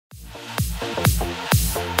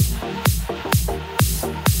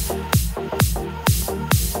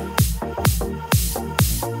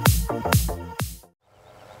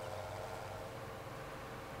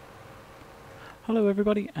Hello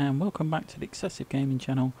everybody and welcome back to the XsivGaming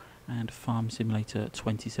channel and Farm Simulator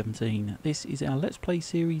 2017. This is our Let's Play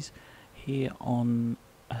series here on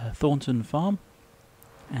Thornton Farm,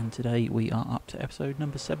 and today we are up to episode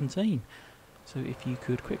number 17. So if you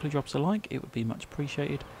could quickly drop us a like, it would be much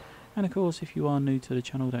appreciated. And of course, if you are new to the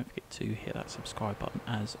channel, don't forget to hit that subscribe button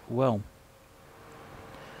as well.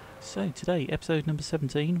 So today, episode number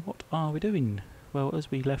 17, what are we doing? Well,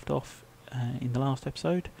 as we left off in the last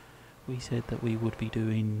episode, we said that we would be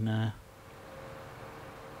doing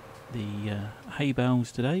the hay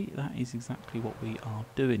bales today. That is exactly what we are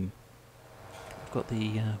doing. I've got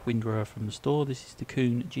the windrower from the store. This is the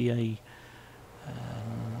Kuhn GA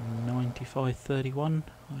 9531,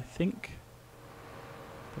 I think.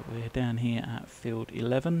 But we're down here at field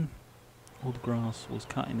 11. All the grass was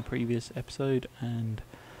cut in the previous episode, and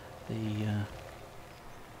the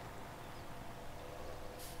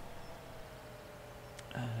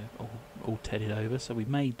all tedded over, so we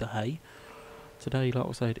made the hay. Today, like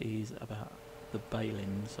I said, is about the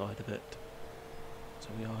baling side of it. So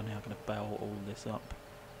we are now going to bale all this up.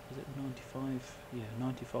 Is it 95? Yeah,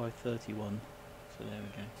 9531. So there we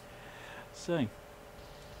go. So we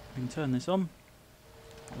can turn this on,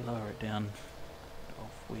 lower it down,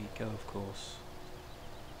 off we go, of course.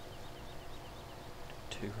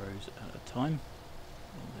 2 rows at a time,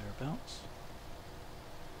 or thereabouts.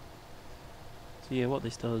 So yeah, what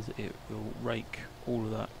this does, it will rake all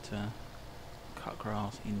of that cut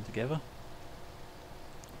grass in together,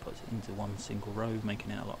 puts it into one single row,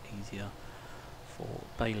 making it a lot easier for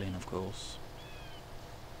baling, of course.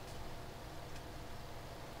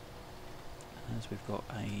 And as we've got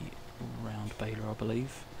a round baler, I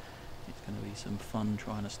believe, it's going to be some fun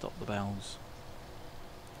trying to stop the bales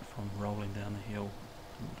from rolling down the hill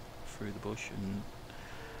and through the bush and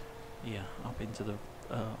yeah, up into the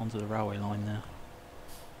onto the railway line there.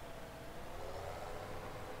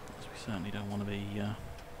 As we certainly don't want to be able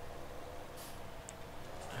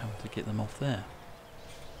to get them off there.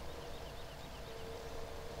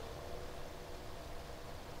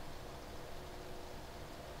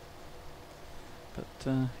 But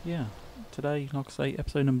yeah, today, like I say,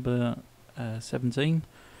 episode number 17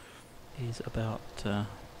 is about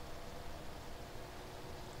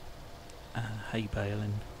hay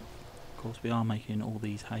baling. Of course, we are making all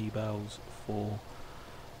these hay bales for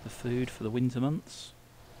the food for the winter months.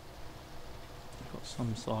 We've got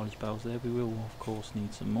some silage bales there. We will, of course,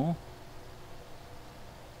 need some more.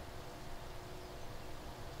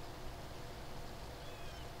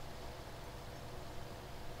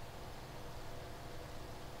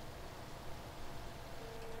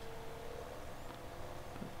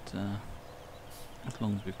 But as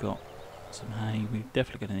long as we've got some hay, we're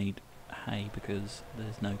definitely going to need hay because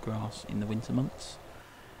there's no grass in the winter months,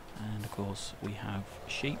 and of course we have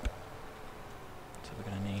sheep, so we're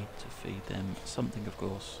going to need to feed them something, of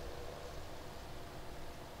course.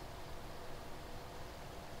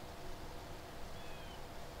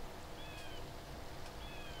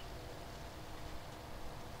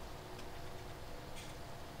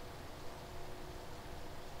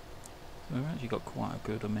 So we've actually got quite a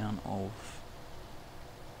good amount of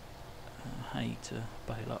hay to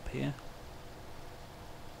bale up here.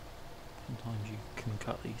 Sometimes you can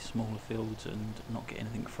cut these smaller fields and not get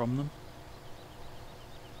anything from them.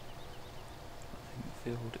 I think the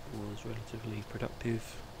field was relatively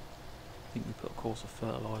productive. I think we put a course of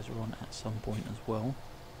fertiliser on at some point as well.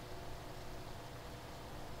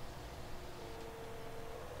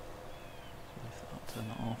 So if I'll turn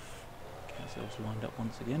that off, get ourselves lined up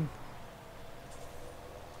once again.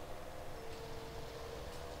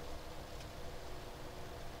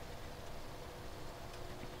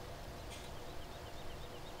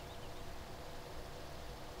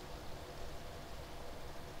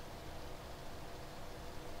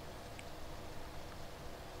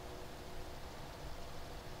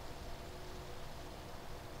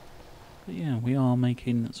 But yeah, we are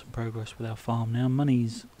making some progress with our farm now.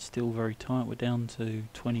 Money's still very tight. We're down to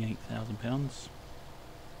 £28,000.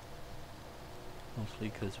 Mostly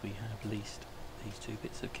because we have leased these 2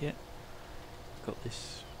 bits of kit. Got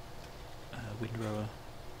this windrower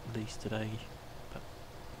leased today, but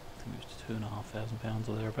I think it was £2,500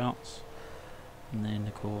 or thereabouts. And then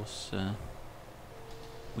of course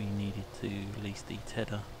we needed to lease the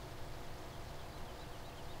tedder.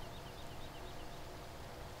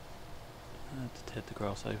 To ted the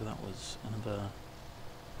grass over, that was another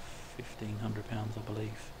 £1,500, I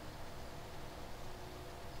believe.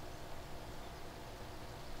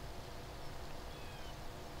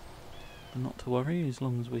 But not to worry, as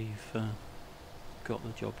long as we've got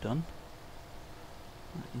the job done.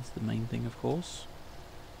 That is the main thing, of course.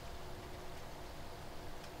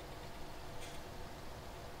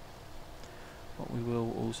 What we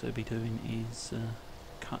will also be doing is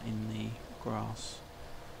cutting the grass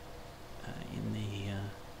in the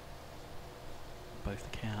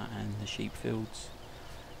both the cow and the sheep fields.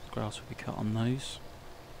 The grass will be cut on those.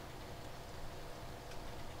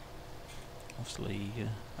 Obviously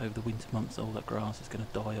over the winter months all that grass is going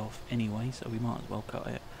to die off anyway, so we might as well cut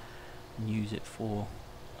it and use it for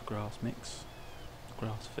a grass mix, a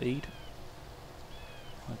grass feed,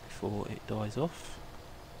 right before it dies off.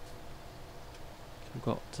 So we've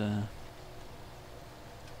got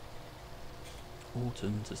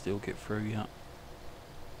autumn to still get through yet.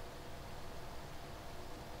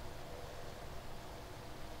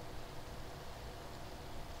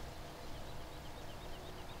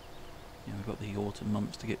 Yeah, we've got the autumn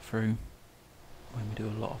months to get through when we do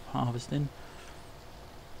a lot of harvesting,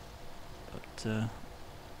 but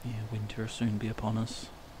yeah, winter will soon be upon us.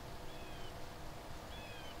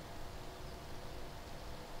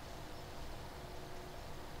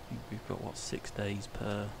 I think we've got what, 6 days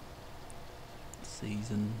per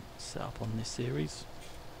season set up on this series.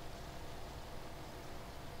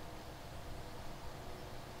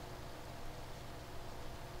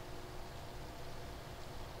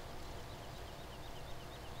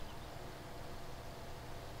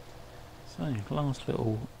 So, last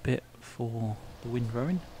little bit for the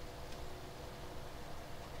windrowing.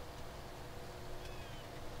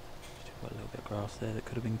 Still got a little bit of grass there that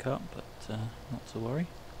could have been cut, but not to worry.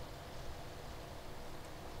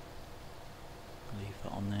 Leave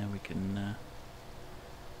that on there, we can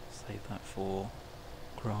save that for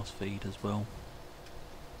grass feed as well.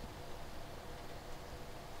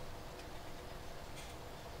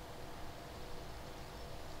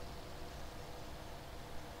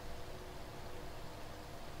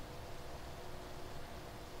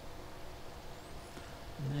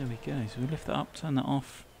 And there we go, so we lift that up, turn that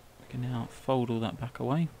off, we can now fold all that back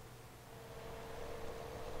away.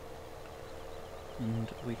 And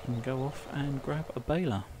we can go off and grab a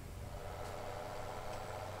baler.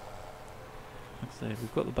 Like I said,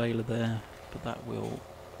 we've got the baler there, but that will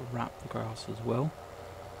wrap the grass as well,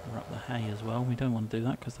 wrap the hay as well. We don't want to do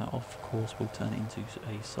that because that of course will turn it into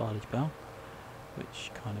a silage bale,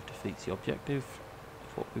 which kind of defeats the objective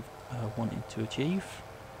of what we've wanted to achieve.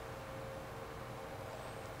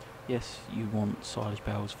 Yes, you want silage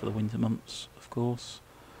bales for the winter months, of course,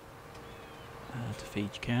 to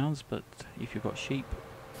feed your cows, but if you've got sheep,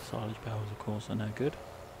 silage bales of course are no good.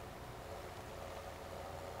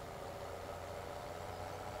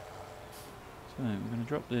 So we're going to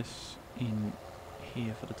drop this in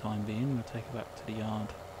here for the time being. We'll take it back to the yard,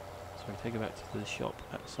 sorry, take it back to the shop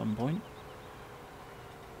at some point.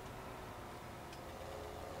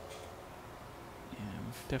 Yeah,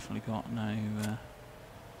 we've definitely got no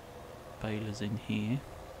balers in here.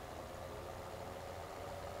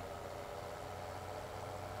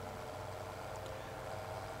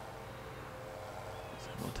 So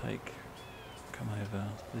we'll come over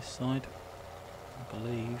this side. I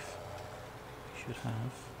believe we should have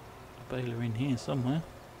a baler in here somewhere.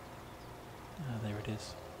 Ah, there it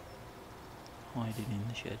is, hiding in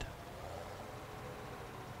the shed.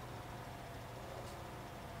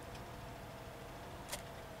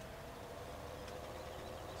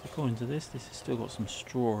 So according to this has still got some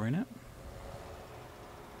straw in it.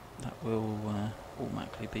 That will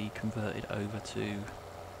automatically be converted over to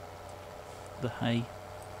the hay.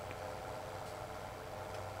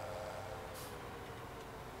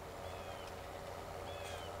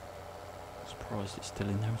 Surprised it's still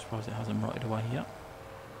in there, I'm surprised it hasn't rotted away yet.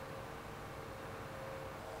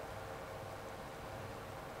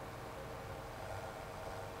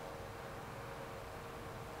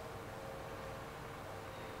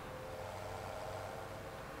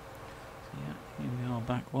 So yeah, here we are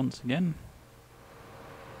back once again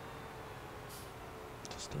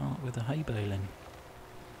to start with the hay baling.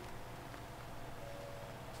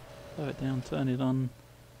 Slow it down, turn it on.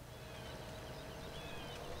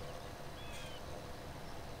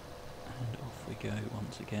 We go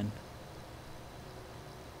once again.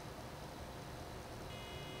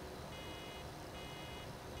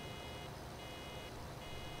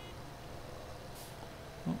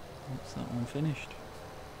 Oh, that's that one finished.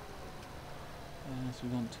 So we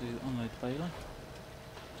want to unload the baler,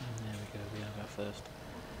 and there we go, we have our first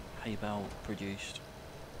hay bale produced.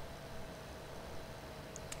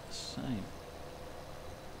 So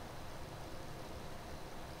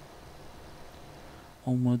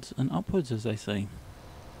onwards and upwards, as they say.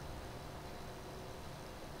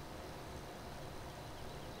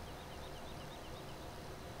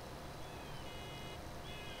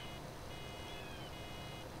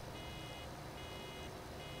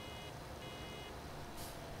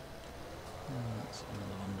 That's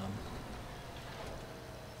another one done.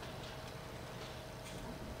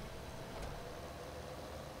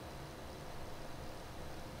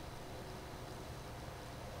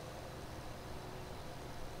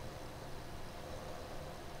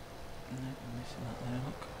 No, we're missing that there,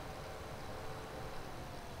 look.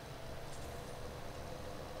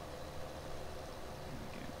 There we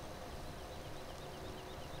go.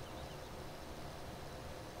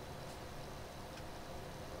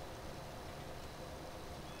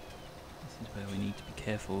 This is where we need to be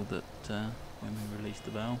careful that when we release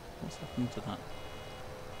the bale, what's happened to that?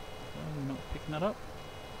 Oh, we're not picking that up.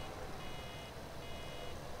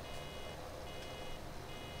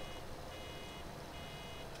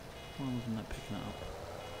 Why wasn't that picking it up?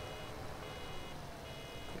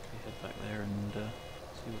 Quickly head back there and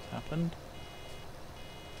see what's happened.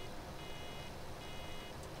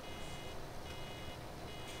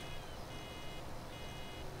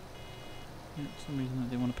 Yeah, for some reason I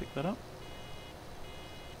didn't want to pick that up.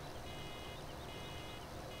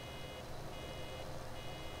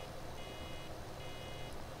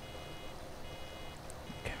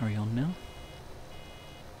 Carry on now.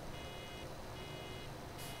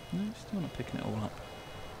 No, still not picking it all up.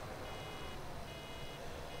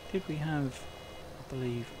 Did we have, I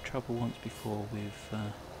believe, trouble once before with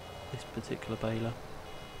this particular baler?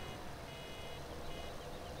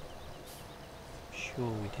 Sure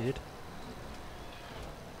we did.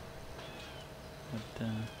 Had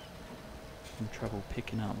some trouble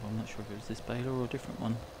picking up, I'm not sure if it was this baler or a different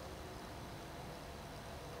one.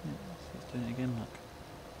 Yeah, it's doing it again, look.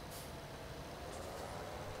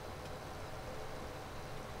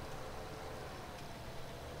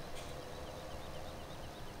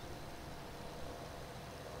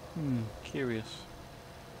 Curious.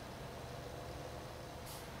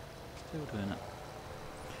 Still doing it.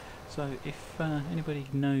 So if anybody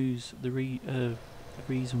knows the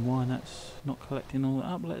reason why that's not collecting all that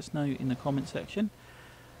up, let us know in the comment section.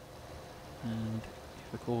 And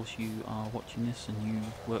if of course you are watching this and you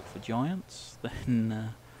work for Giants,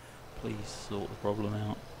 then please sort the problem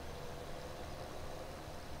out.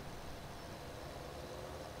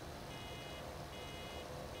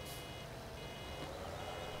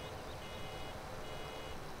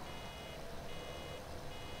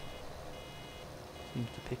 Seems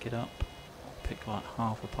to pick it up, pick like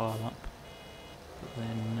half a pile up, but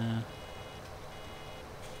then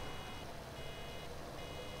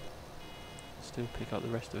still pick up the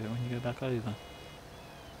rest of it when you go back over.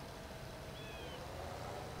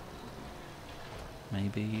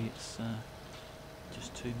 Maybe it's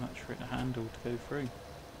just too much for it to handle to go through.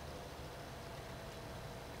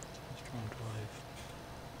 Let's try and drive.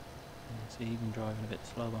 Yeah, see, even driving a bit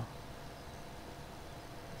slower,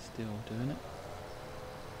 still doing it.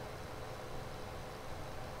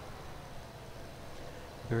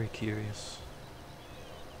 Very curious.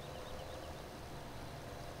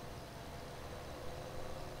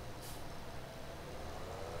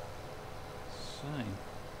 So,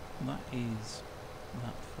 that is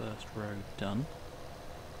that first row done.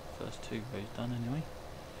 First two rows done anyway.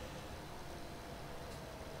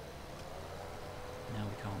 Now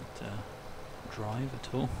we can't drive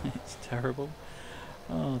at all. It's terrible.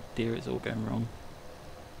 Oh dear, it's all going wrong.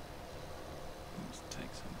 Let's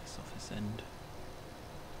take some of this off this end.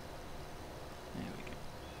 There we go.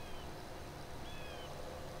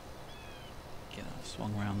 Get that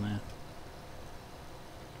swung round there.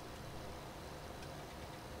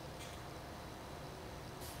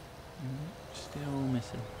 Still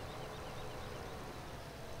missing.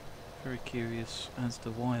 Very curious as to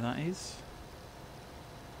why that is.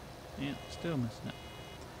 Yeah, still missing it.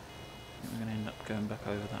 I think we're going to end up going back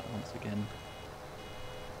over that once again.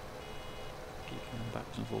 Keep going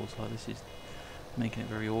backwards and forwards like this is making it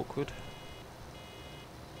very awkward.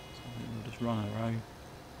 So I think we'll just run a row.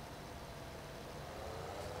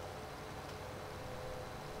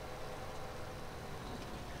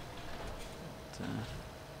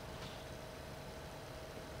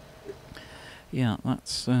 But, yeah,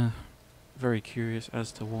 that's very curious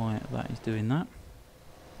as to why that is doing that.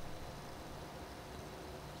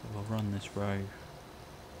 So we'll run this row and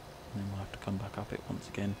then we'll have to come back up it once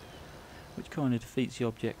again, which kind of defeats the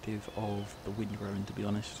objective of the windrowing, to be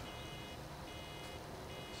honest.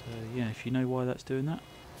 So yeah, if you know why that's doing that,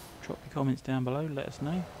 drop your comments down below, let us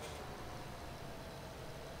know.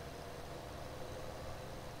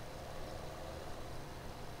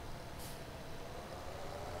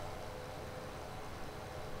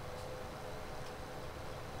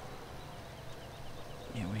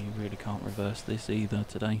 Yeah, we really can't reverse this either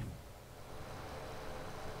today.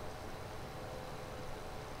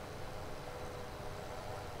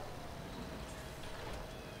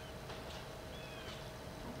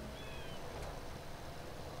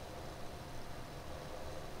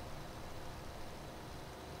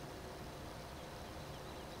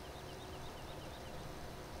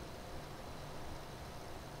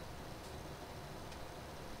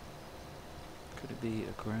 to be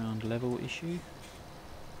a ground level issue,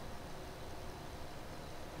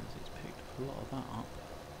 as it's picked a lot of that up.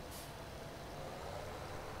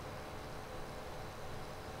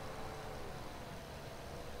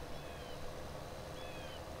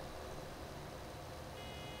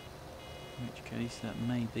 In which case that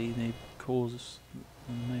may be the cause,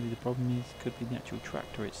 maybe the problem is could be the actual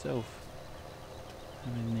tractor itself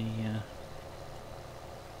having the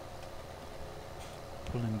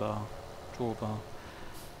pulling bar, drawbar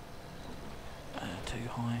too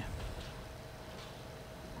high.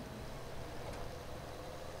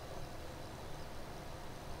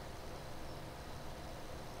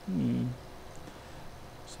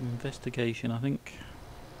 Some investigation, I think,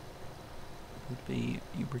 would be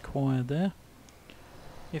required there.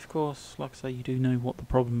 If, of course, like I say, you do know what the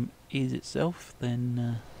problem is itself,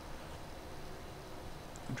 then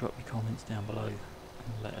drop your comments down below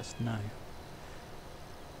and let us know.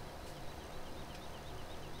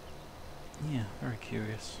 Yeah, very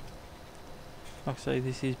curious. Like I say,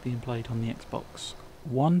 this is being played on the Xbox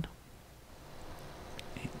One.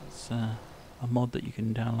 It's a mod that you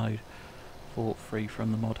can download for free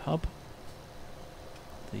from the mod hub.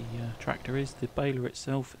 The tractor is. The baler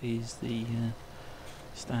itself is the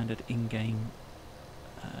standard in-game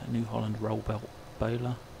New Holland roll belt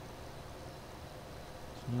baler.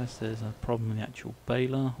 So unless there's a problem with the actual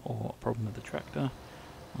baler or a problem with the tractor,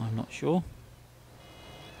 I'm not sure.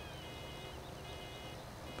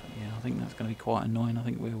 But yeah, I think that's going to be quite annoying. I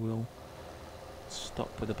think we will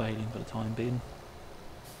stop with the baling for the time being,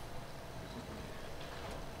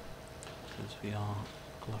 because we are,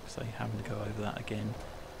 like I say, having to go over that again.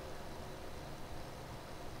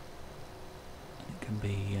 It can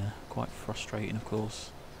be quite frustrating, of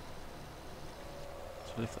course.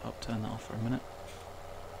 So lift it up, turn that off for a minute.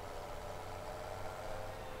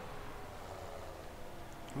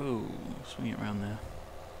 Oh, swing it around there.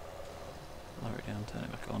 Lower it down, turn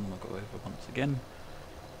it back on, we'll go over once again.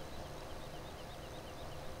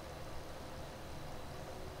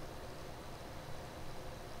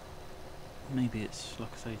 Maybe it's,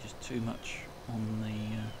 like I say, just too much on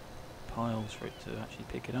the piles for it to actually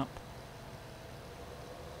pick it up.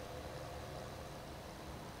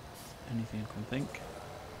 Anything I can think.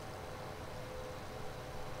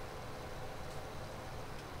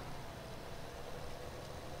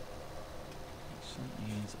 It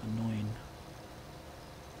certainly is annoying.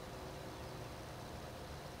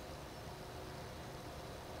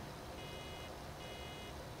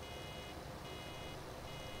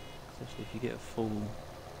 Especially if you get a full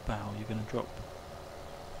bow, you're going to drop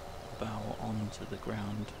the bow onto the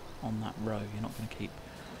ground on that row. You're not going to keep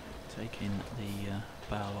taking the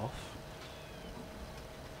bow off.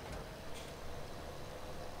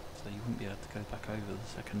 So you wouldn't be able to go back over the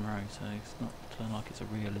second row, so it's not like it's a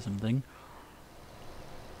realism thing.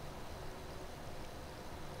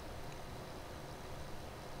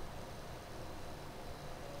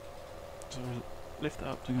 So we'll lift it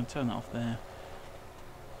up, so I'm going to turn that off there.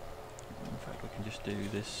 In fact, we can just do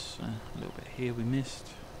this a little bit here we missed,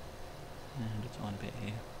 and a tiny bit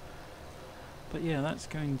here. But yeah, that's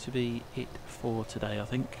going to be it for today. I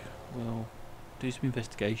think we'll do some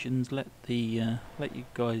investigations, let you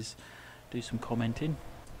guys do some commenting,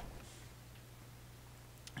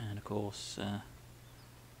 and of course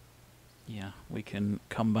yeah, we can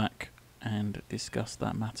come back and discuss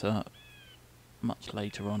that matter much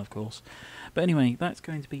later on, of course. But anyway, that's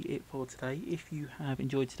going to be it for today. If you have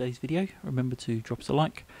enjoyed today's video, remember to drop us a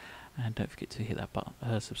like, and don't forget to hit that button,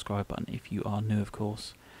 subscribe button if you are new, of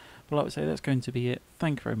course. But like I say, that's going to be it.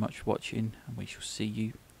 Thank you very much for watching, and we shall see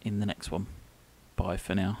you in the next one. Bye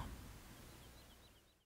for now.